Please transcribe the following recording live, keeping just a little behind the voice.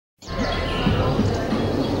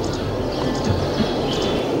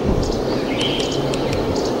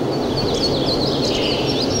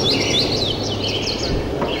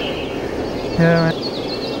Yeah, man.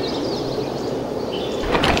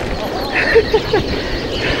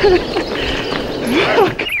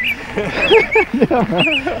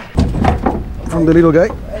 From the little guy.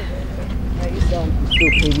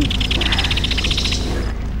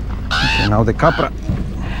 So now the capra.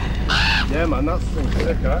 Yeah, man, that's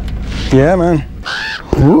sick, huh? Yeah, man.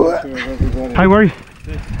 Hi, Worry.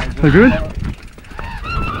 Are good?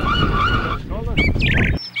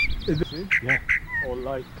 Is it? Yeah. Or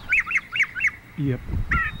light. Yep.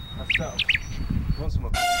 That's that. Want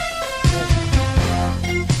some?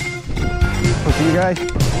 So see you guys.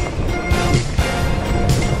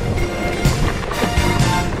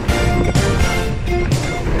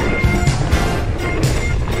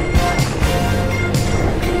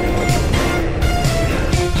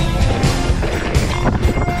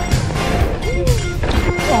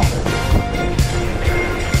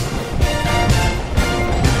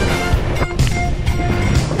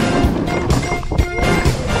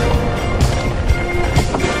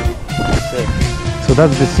 So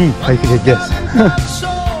that's the sea, I guess.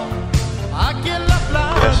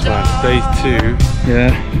 Yes, man. Day 2.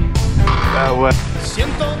 Yeah. That way.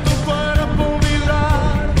 Siento tu cuerpo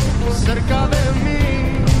vibrar cerca de mí.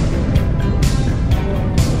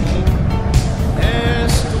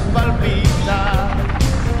 Es tu palpitar,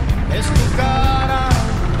 es tu cara,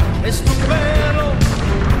 es tu pelo,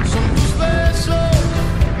 son tus besos,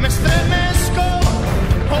 me estremezco.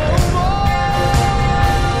 Oh, oh.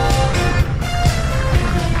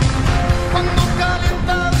 Cuando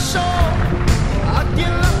calienta el sol aquí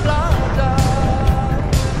en la playa.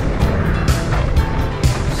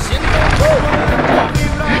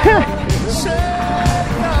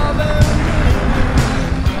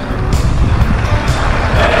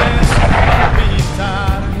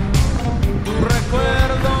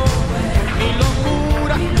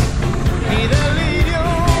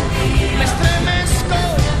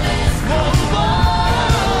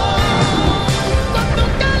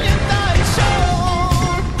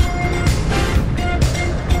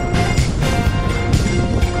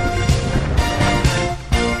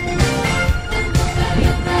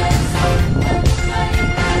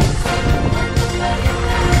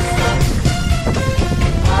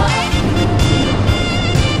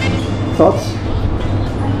 Thoughts?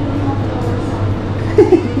 I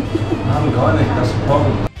haven't got it, that's the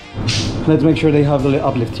problem. Let's make sure they have the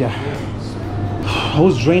uplift, yeah. I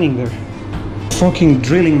was draining there. Fucking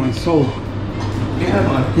drilling my soul. Yeah,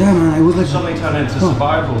 man. Yeah, man, I was like... Something turned into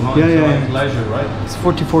survival, not Yeah, into yeah, like yeah. leisure, right? It's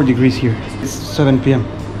 44 degrees here. It's 7 p.m.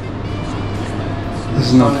 This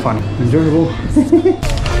is not fun. Enjoyable.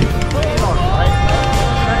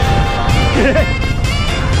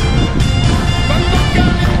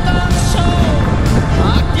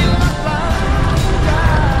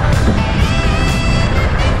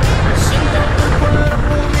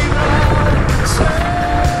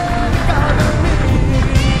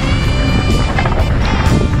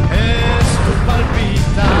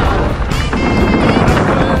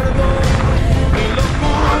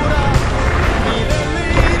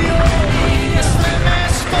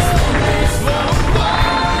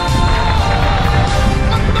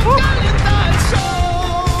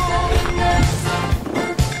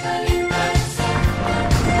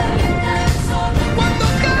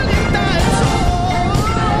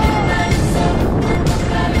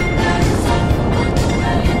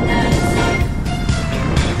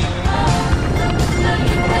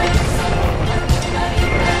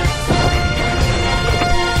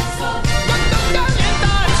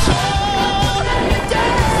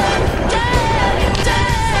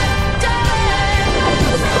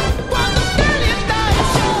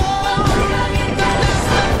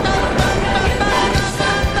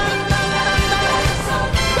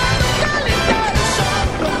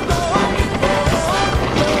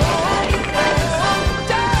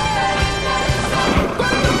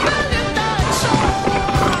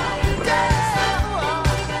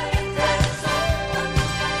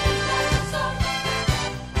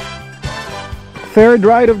 Third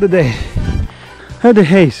ride of the day. Had the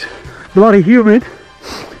haze. Bloody humid.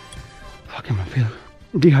 Fucking, I feel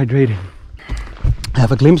dehydrated. I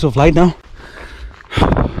have a glimpse of light now.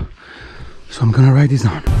 So I'm gonna ride this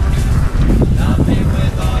down.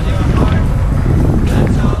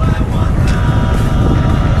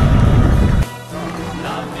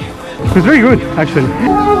 It was very good, actually.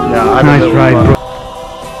 Yeah, nice ride, bro.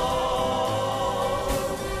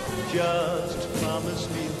 Just promise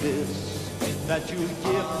me this, that you'll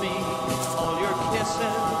give me all your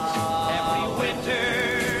kisses every winter,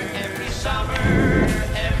 every summer,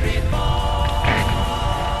 every fall.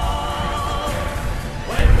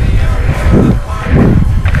 When we are apart,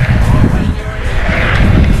 or when you're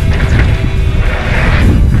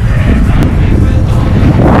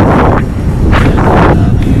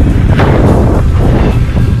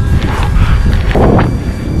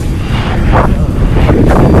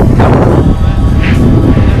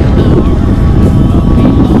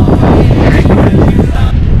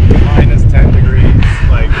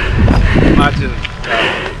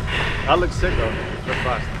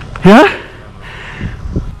Yeah?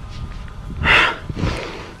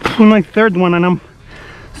 On my third one and I'm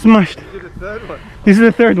smashed. You did the third one. This is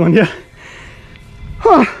the third one, yeah.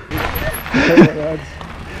 Oh.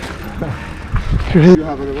 You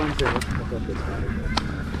have other ones there.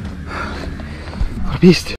 Beast.